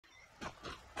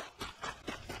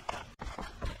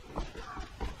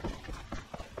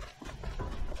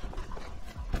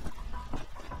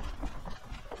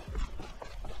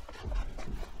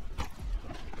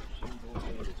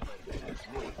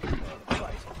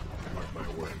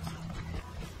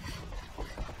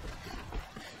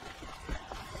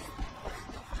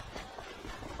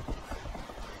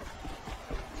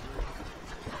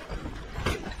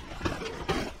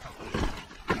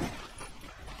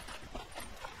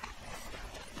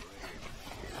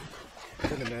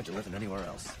couldn't imagine living anywhere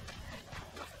else.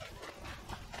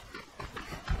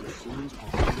 As soon as Paul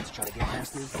try to get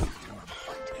past this, tell her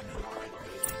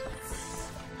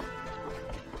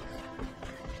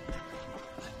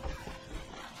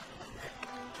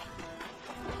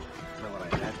Not what I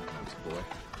imagined when I was a boy.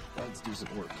 That's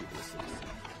decent work keeping us safe.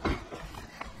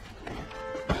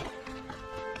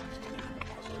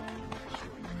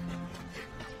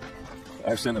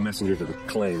 I've sent a messenger to the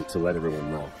clan to let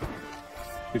everyone know.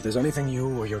 if there's anything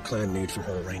you or your clan need for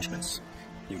her arrangements,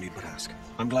 you need but ask.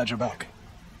 I'm glad you're back.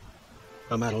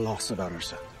 I'm at a loss about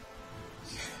Ursa.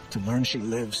 To learn she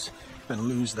lives and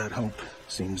lose that hope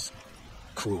seems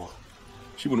cruel.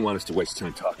 She wouldn't want us to waste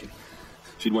time talking.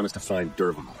 She'd want us to find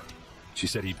Derval. She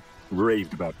said he'd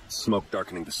raved about smoke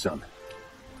darkening the sun.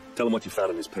 Tell him what you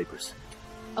found in his papers.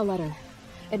 A letter.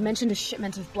 It mentioned a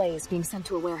shipment of blaze being sent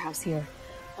to a warehouse here.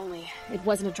 Only, it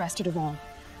wasn't addressed to Derval.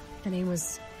 The name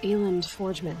was Eland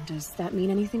Forgeman. Does that mean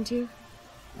anything to you?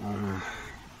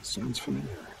 Sounds familiar.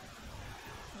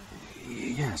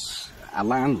 Yes, a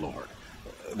landlord.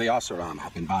 The Oseram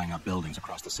have been buying up buildings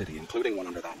across the city, including one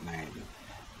under that name.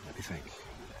 Let me think.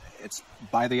 It's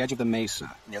by the edge of the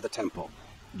mesa, near the temple.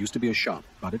 It used to be a shop,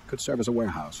 but it could serve as a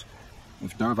warehouse.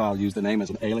 If Derval used the name as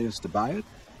an alias to buy it,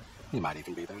 he might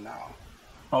even be there now.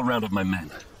 I'll round up my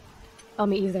men. I'll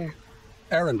meet you there.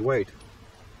 Errand, wait.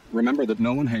 Remember that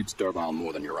no one hates Derval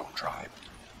more than your own tribe.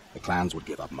 The clans would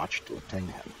give up much to obtain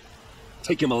him.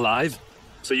 Take him alive?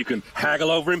 So you can haggle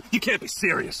over him? You can't be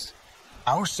serious.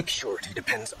 Our security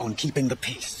depends on keeping the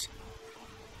peace.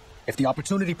 If the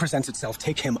opportunity presents itself,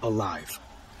 take him alive.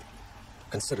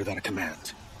 Consider that a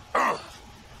command.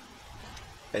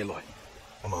 Aloy,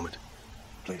 a moment,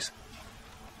 please.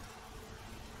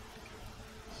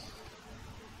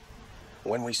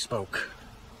 When we spoke,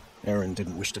 Aaron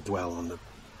didn't wish to dwell on the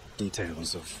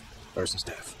details of Ursa's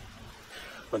death.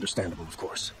 Understandable, of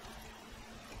course.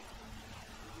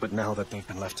 But now that they've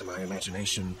been left to my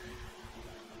imagination,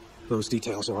 those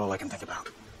details are all I can think about.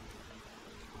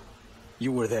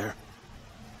 You were there.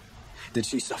 Did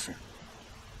she suffer?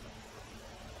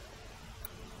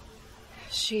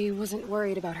 She wasn't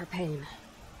worried about her pain.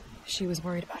 She was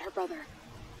worried about her brother.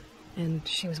 And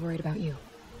she was worried about you.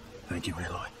 Thank you,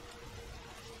 Aloy.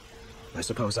 I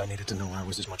suppose I needed to know I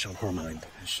was as much on her mind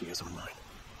as she is on mine.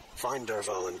 Find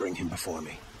Derval and bring him before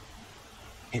me.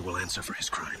 He will answer for his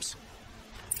crimes.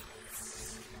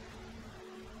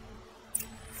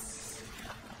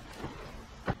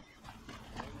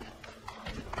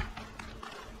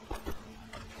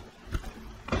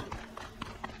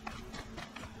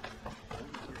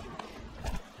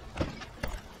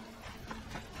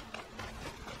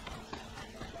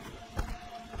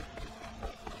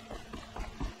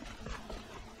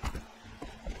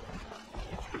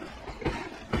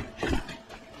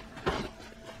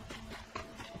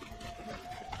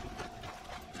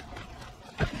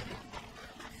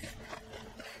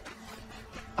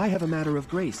 I have a matter of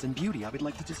grace and beauty I would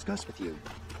like to discuss with you.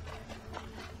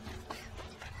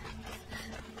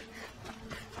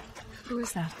 Who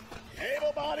is that?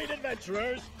 Able-bodied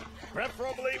adventurers,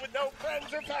 preferably with no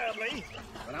friends or family,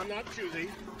 but I'm not choosy.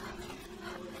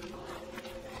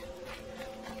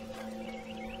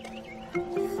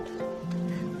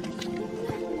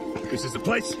 This is the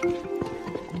place.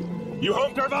 You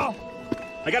home, Derval?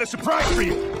 I got a surprise for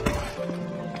you.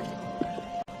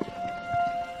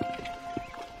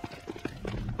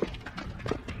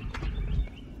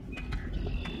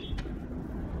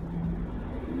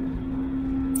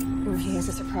 He has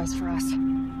a surprise for us.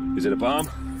 Is it a bomb?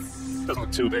 Doesn't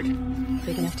look too big.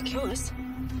 Big enough to kill us.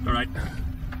 All right.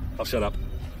 I'll shut up.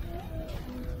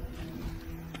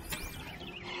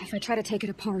 If I try to take it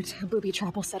apart, a booby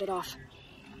trap will set it off.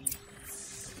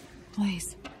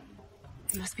 Blaze.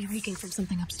 It must be leaking from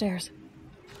something upstairs.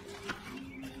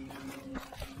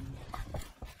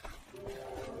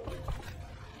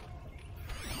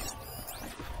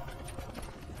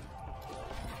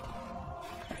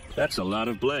 That's a lot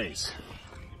of blaze.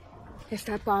 If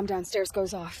that bomb downstairs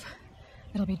goes off,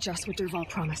 it'll be just what Derval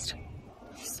promised.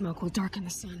 Smoke will darken the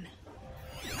sun.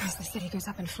 As the city goes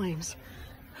up in flames,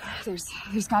 there's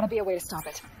gotta be a way to stop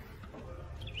it.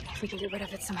 If we can get rid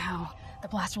of it somehow, the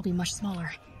blast will be much smaller.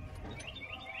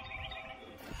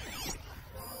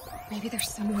 Maybe there's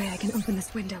some way I can open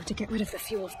this window to get rid of the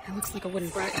fuel. It looks like a wooden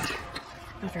bracket.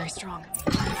 Not very strong.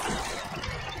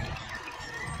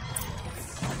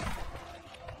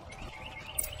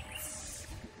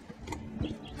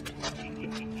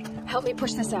 Help me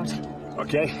push this out.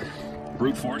 Okay.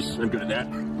 Brute force. I'm good at that.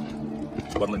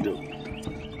 What'll it do?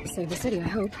 Save the city, I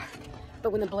hope.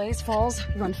 But when the blaze falls,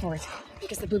 run for it.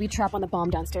 Because the booby trap on the bomb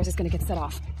downstairs is gonna get set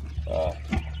off.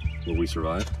 Will we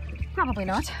survive? Probably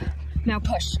not. Now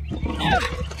push.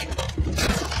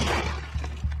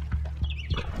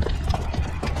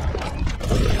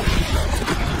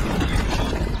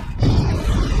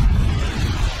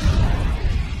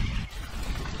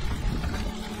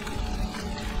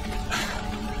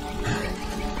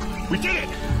 We did it!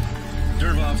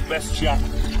 Dervahl's best shot.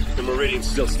 The Meridian's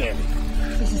still standing.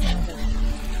 This is over.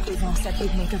 Durval said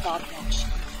he'd make a Vod watch.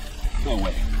 No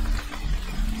way.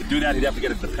 To do that, he'd have to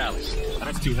get into the palace.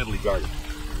 That's too heavily guarded.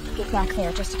 Get back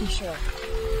there, just to be sure.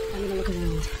 I'm gonna look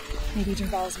around. Maybe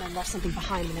Durval's men left something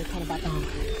behind when they planted that bomb.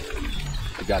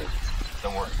 I got it.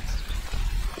 Don't worry.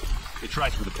 They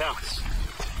tried for the palace.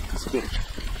 It's finished.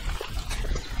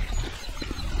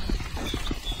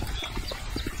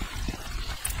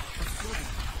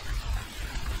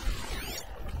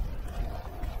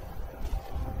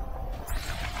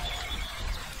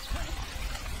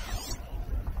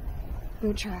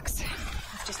 Boot tracks.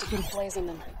 There's just a bit of blaze in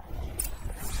them.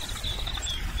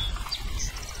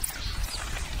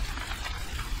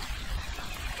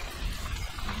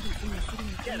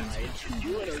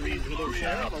 You in a reasonable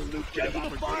sheriff. Get to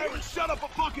the fire and set up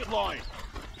a bucket line.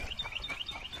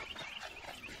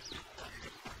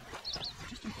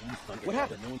 What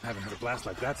happened? I haven't had a blast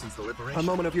like that since the liberation. A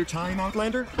moment of your time,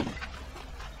 Outlander?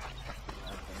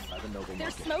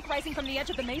 There's smoke rising from the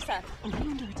edge of the mesa. Are we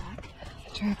under attack?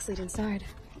 The tracks lead inside.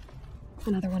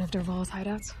 Another one of Durval's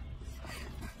hideouts.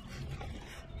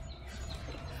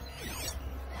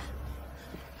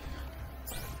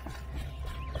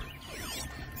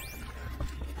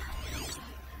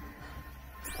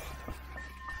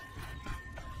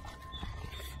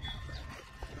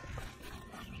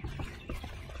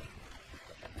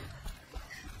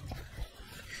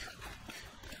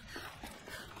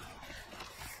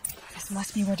 This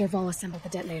must be where Durval assembled the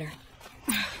detonator.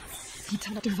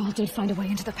 Lieutenant Durval did find a way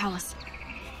into the palace.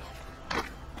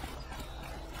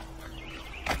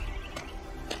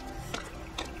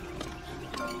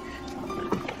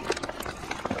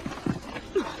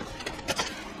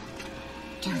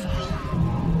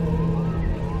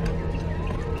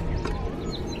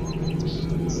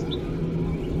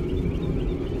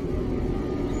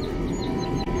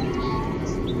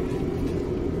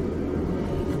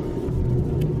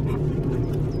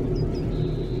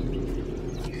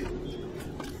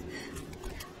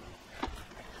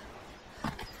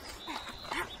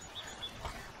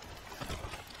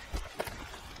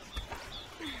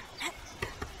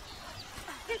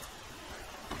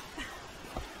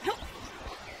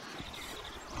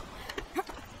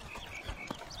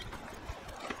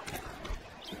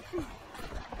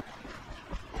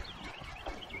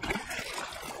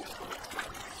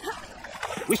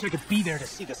 Wish I could be there to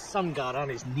see the sun god on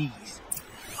his knees.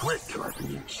 Quit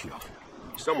carving your shit.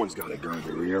 Someone's got to guard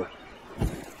the rear.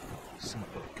 Someone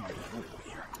got guarded over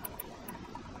here.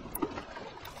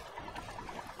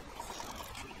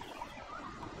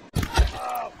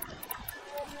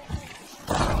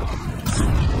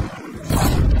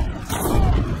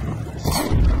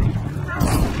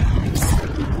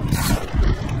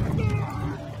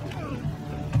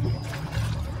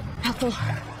 Helpful.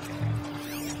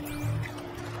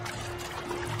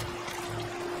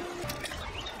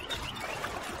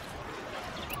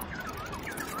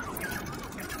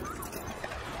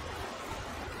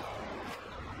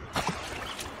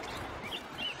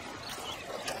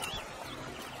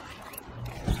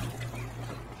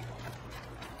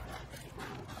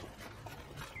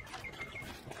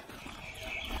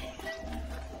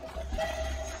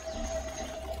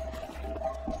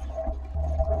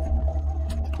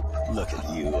 Look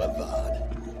at you,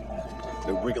 Avad.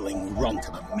 The wriggling runt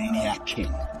of a maniac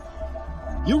king.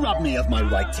 You robbed me of my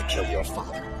right to kill your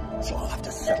father, so I'll have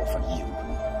to settle for you.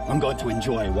 I'm going to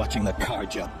enjoy watching the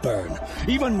Karja burn,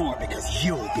 even more because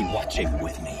you'll be watching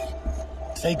with me.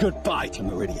 Say goodbye to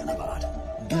Meridian,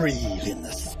 Avad. Breathe in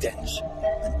the stench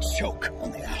and choke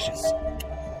on the ashes.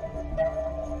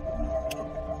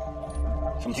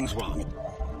 Something's wrong.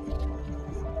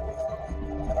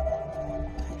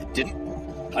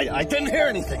 I didn't hear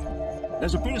anything.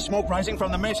 There's a bit of smoke rising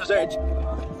from the mesa's edge.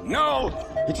 No!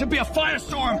 It should be a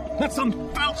firestorm, not some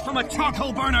belch from a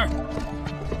charcoal burner.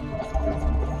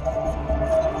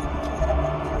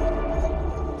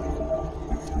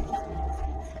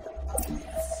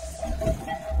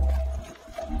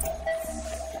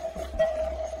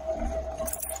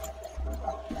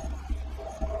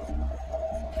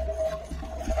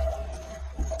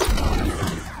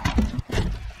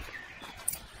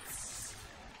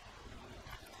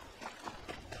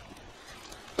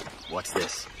 What's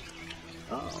this?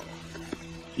 Oh.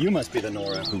 You must be the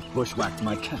Nora who bushwhacked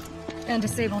my camp. And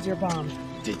disabled your bomb.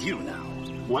 Did you now?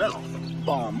 Well,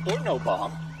 bomb or no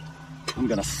bomb, I'm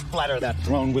gonna splatter that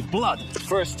throne with blood.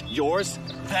 First yours,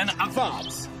 then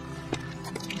Avad's.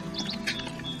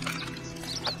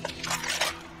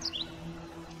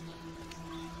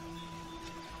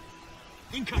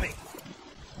 Incoming!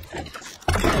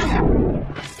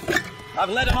 I've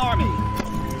led an army.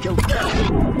 Killed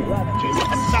ravages,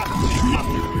 assassins.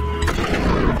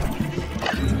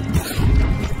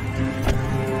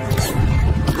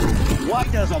 Why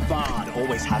does Avad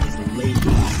always have his lady?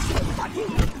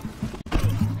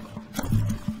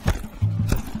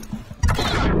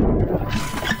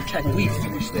 Can we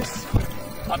finish this?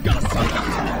 I've got a son.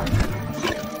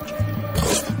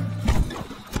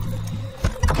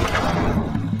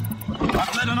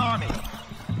 I've led an army.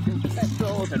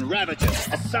 Petrels and ravages.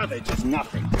 A savage is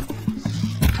nothing.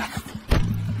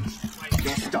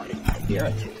 You're starting my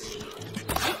heritage.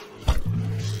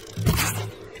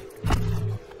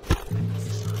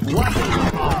 Why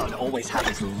does God always have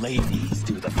his ladies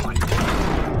do the fighting?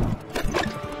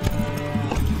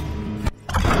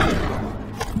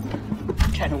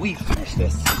 Can we finish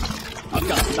this? I've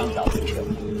got some out to kill.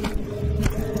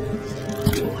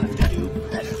 You'll have to do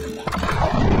better than that.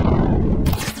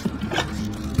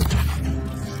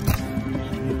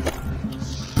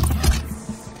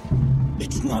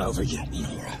 It's not over yet,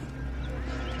 Nora.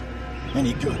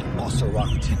 Any good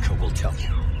Osirani tinker will tell you.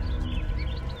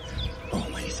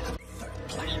 Always have a third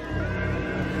plan.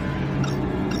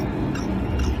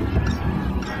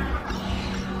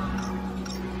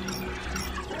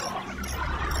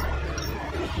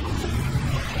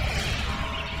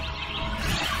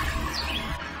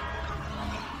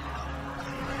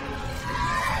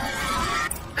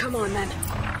 Come on, then.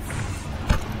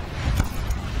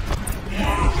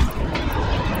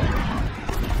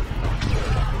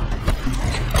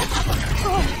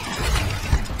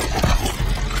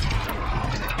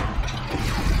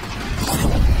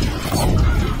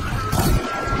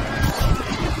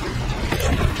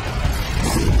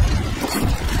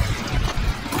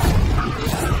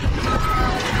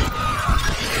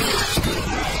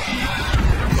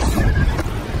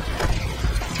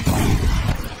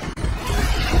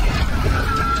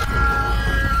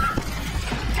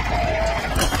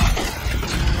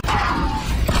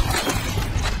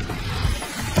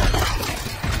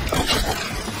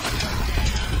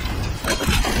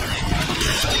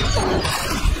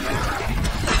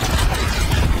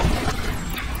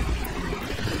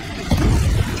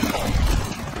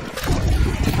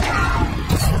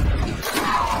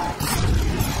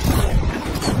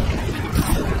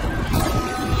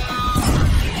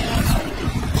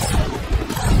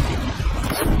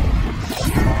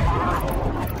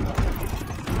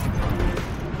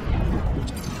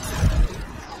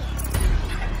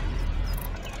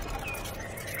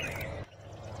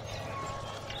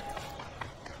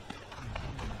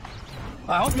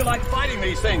 I hope you like fighting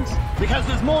these things, because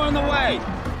there's more on the way.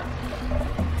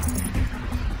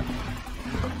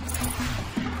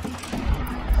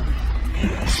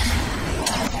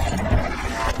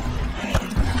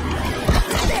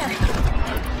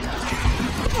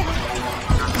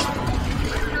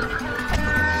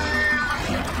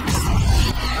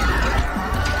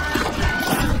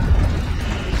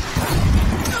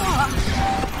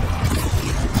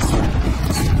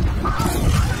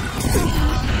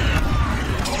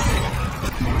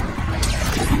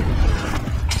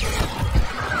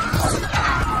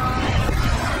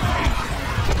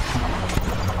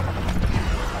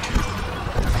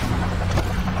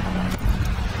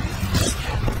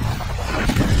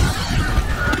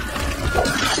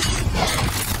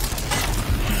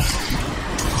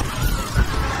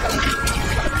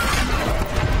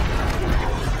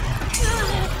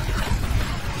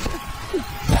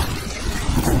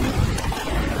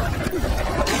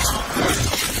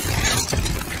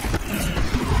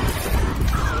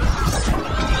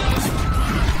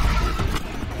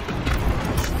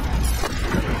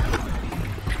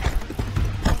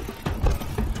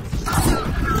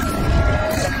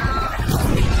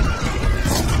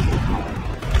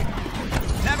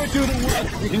 Do the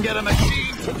work. You can get a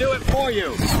machine to do it for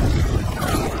you.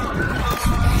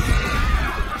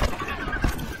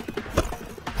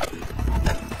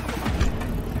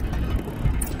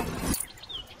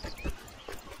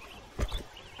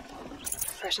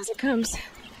 Fresh as it comes.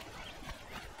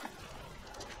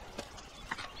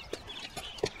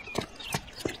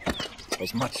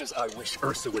 As much as I wish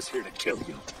Ursa was here to kill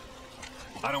you,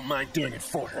 I don't mind doing it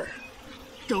for her.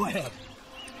 Go ahead.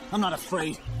 I'm not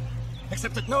afraid.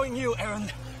 Except that knowing you,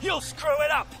 Aaron, you'll screw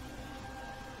it up!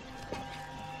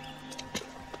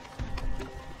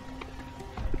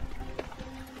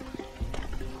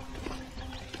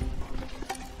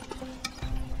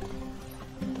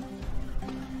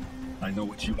 I know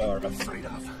what you are afraid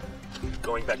of.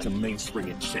 Going back to Mainspring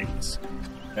in chains.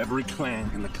 Every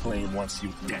clan in the claim wants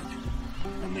you dead.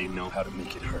 And they know how to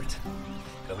make it hurt.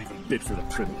 They'll even bid for the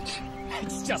privilege.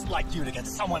 It's just like you to get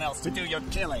someone else to do your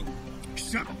killing.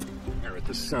 Shut up! You're at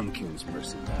the Sun King's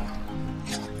mercy now.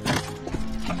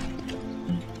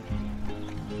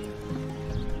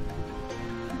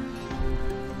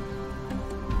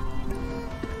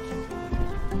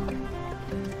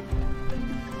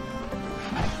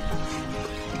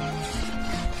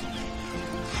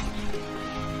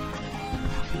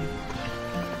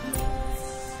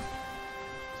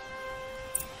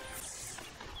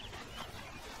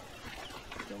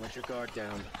 Don't let your guard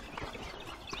down.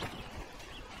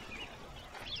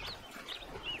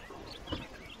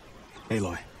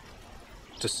 Aloy,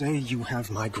 to say you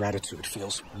have my gratitude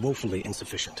feels woefully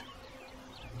insufficient.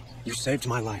 You saved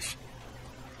my life.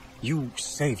 You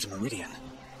saved Meridian.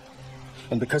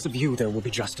 And because of you, there will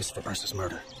be justice for Ursa's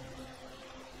murder.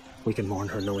 We can mourn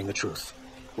her knowing the truth,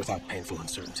 without painful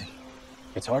uncertainty.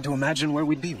 It's hard to imagine where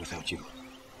we'd be without you.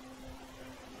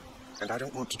 And I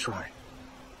don't want to try.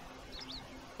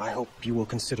 I hope you will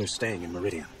consider staying in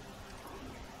Meridian.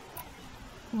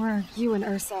 Were you and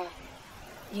Ursa,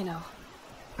 you know.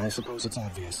 I suppose it's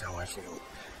obvious how I feel.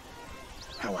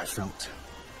 How I felt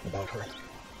about her.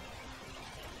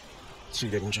 She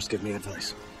didn't just give me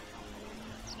advice.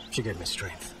 She gave me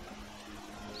strength.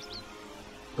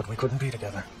 But we couldn't be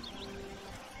together.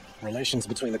 Relations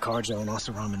between the Carja and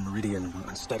Oseram and Meridian were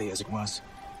unsteady as it was.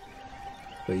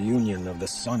 The union of the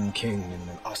Sun King and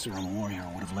an Oseram warrior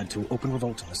would have led to open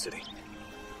revolt in the city.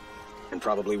 And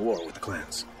probably war with the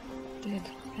clans. Did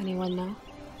anyone know?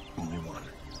 Only one.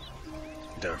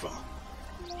 Dervahl.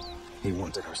 He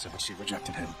wanted Ursa, but she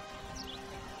rejected him.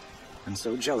 And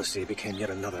so jealousy became yet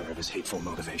another of his hateful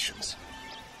motivations.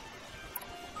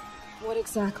 What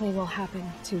exactly will happen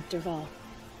to Dervahl?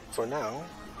 For now,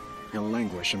 he'll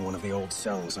languish in one of the old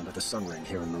cells under the Sun Ring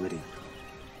here in Meridian.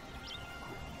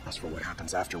 As for what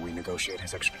happens after we negotiate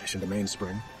his expedition to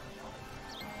Mainspring,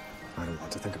 I don't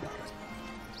want to think about it.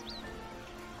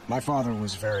 My father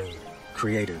was very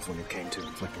creative when it came to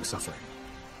inflicting suffering.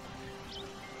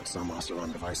 But some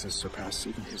Oseram devices surpass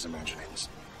even his imaginings.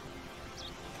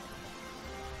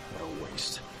 What a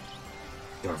waste.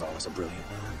 Dervahl is a brilliant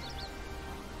man.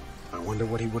 I wonder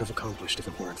what he would have accomplished if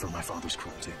it weren't for my father's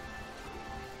cruelty.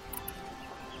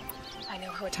 I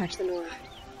know who attacked the Nora.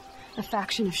 A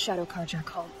faction of Shadow Carja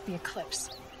called the Eclipse.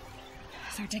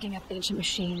 They're digging up ancient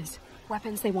machines,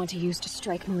 weapons they want to use to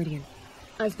strike Meridian.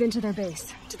 I've been to their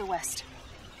base, to the west.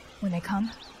 When they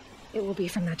come, it will be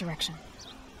from that direction.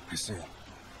 I see.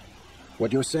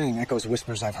 What you're saying echoes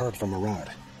whispers I've heard from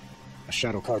Murad. A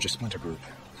Shadow Carja splinter group,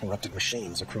 corrupted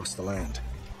machines across the land.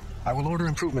 I will order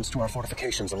improvements to our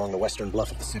fortifications along the western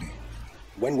bluff of the city.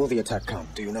 When will the attack come,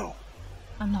 do you know?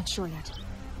 I'm not sure yet.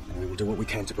 And we will do what we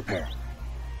can to prepare.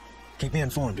 Keep me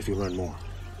informed if you learn more.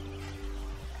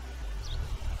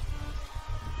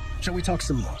 Shall we talk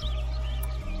some more?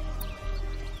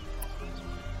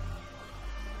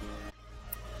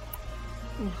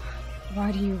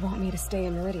 Why do you want me to stay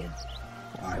in Meridian?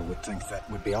 I would think that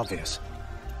would be obvious.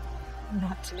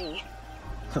 Not to me.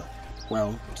 Huh.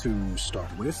 Well, to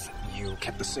start with, you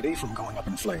kept the city from going up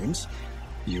in flames.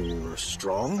 You're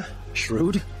strong,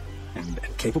 shrewd, and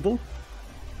capable.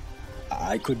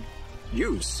 I could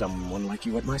use someone like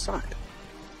you at my side.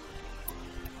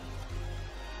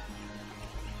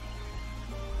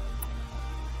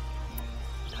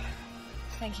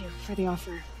 Thank you for the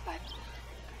offer, but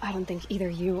I don't think either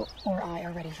you or I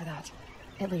are ready for that.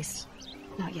 At least,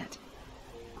 not yet.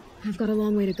 I've got a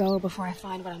long way to go before I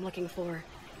find what I'm looking for,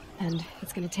 and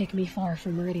it's gonna take me far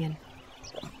from Meridian.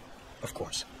 Of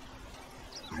course.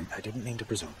 I didn't mean to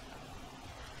presume.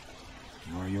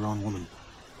 You are your own woman,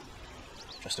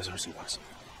 just as Ursa was.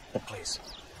 But please,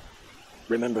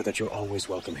 remember that you're always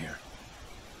welcome here.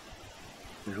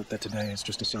 I hope that today is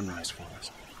just a sunrise for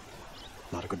us,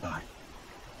 not a goodbye.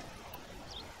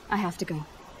 I have to go.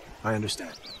 I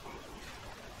understand.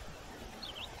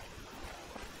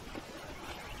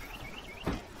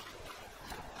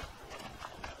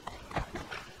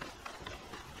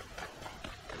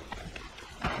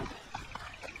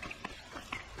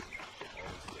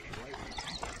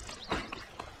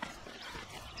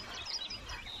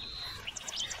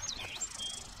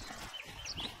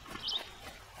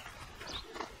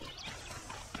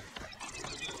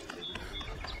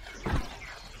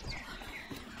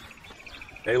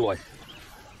 Aloy.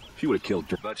 She would have killed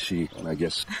her, but she, and I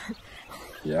guess...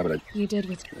 Yeah, but I... You did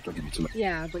with... Don't give me too much...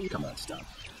 Yeah, but you... Come on, stop.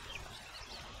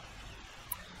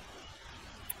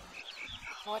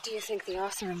 What do you think the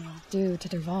Oseram will do to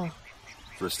Dervahl?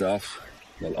 First off,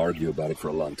 they'll argue about it for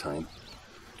a long time.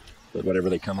 But whatever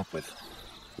they come up with,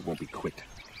 it won't be quick.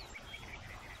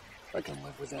 I can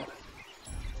live with that.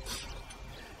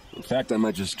 In fact, I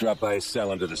might just drop by his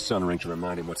cell under the sun ring to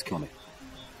remind him what's coming.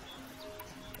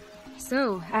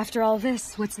 So, after all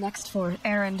this, what's next for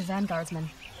errand vanguardsman?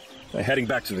 Heading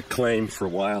back to the claim for a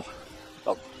while.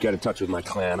 I'll get in touch with my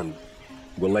clan and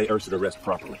we'll lay Ursa to rest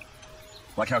properly.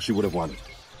 Like how she would have wanted.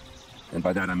 And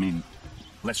by that I mean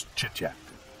less chit-chat,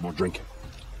 more drinking.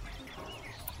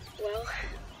 Well...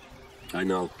 I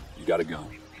know, you gotta go.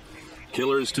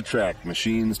 Killers to track,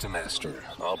 machines to master,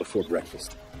 all before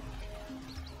breakfast.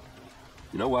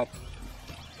 You know what?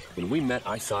 When we met,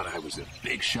 I thought I was a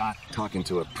big shot talking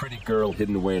to a pretty girl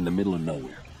hidden away in the middle of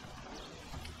nowhere.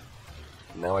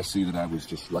 Now I see that I was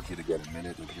just lucky to get a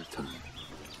minute of your time.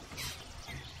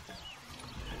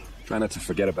 Try not to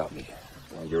forget about me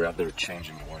while you're out there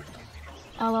changing the world.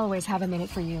 I'll always have a minute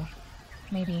for you.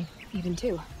 Maybe even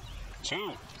two.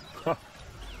 Two? Huh.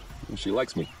 She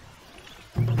likes me.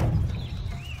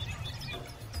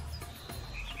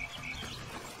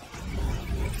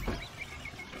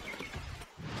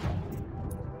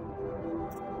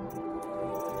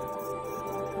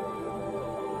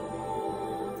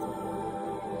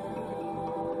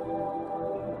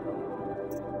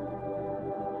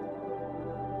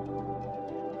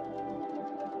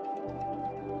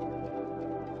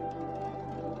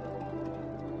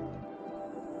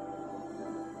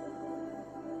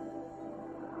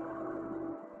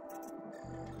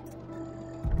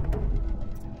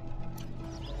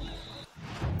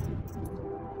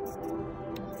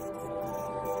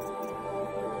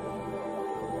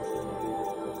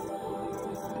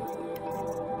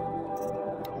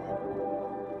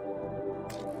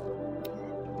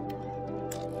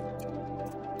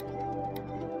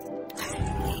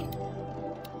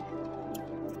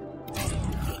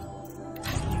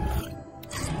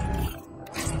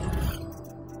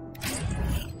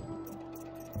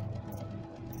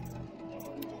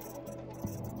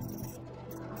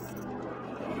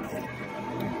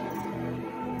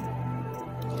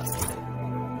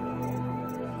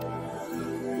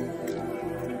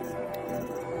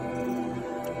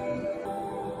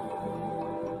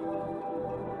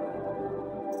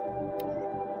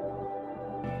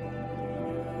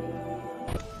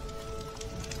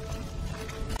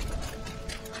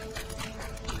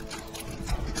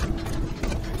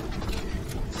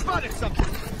 Spotted something!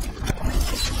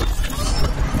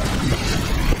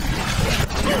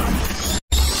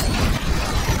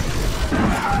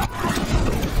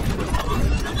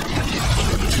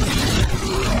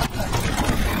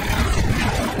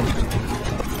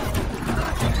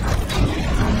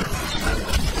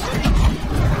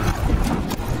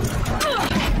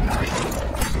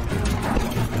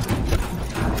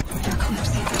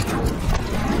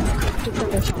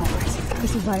 The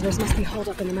survivors must be holed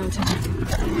up in the mountain. A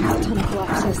ton of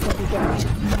collapses they'll be buried.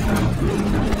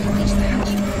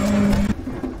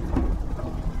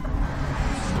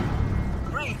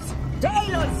 Great! To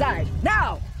Aloy's side,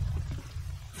 now!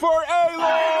 For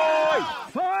Aloy!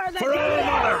 For Aloy,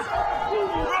 mother!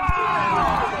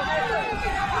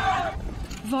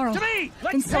 Varl To me! and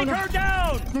Let's take Sona. her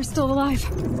down! They're still alive.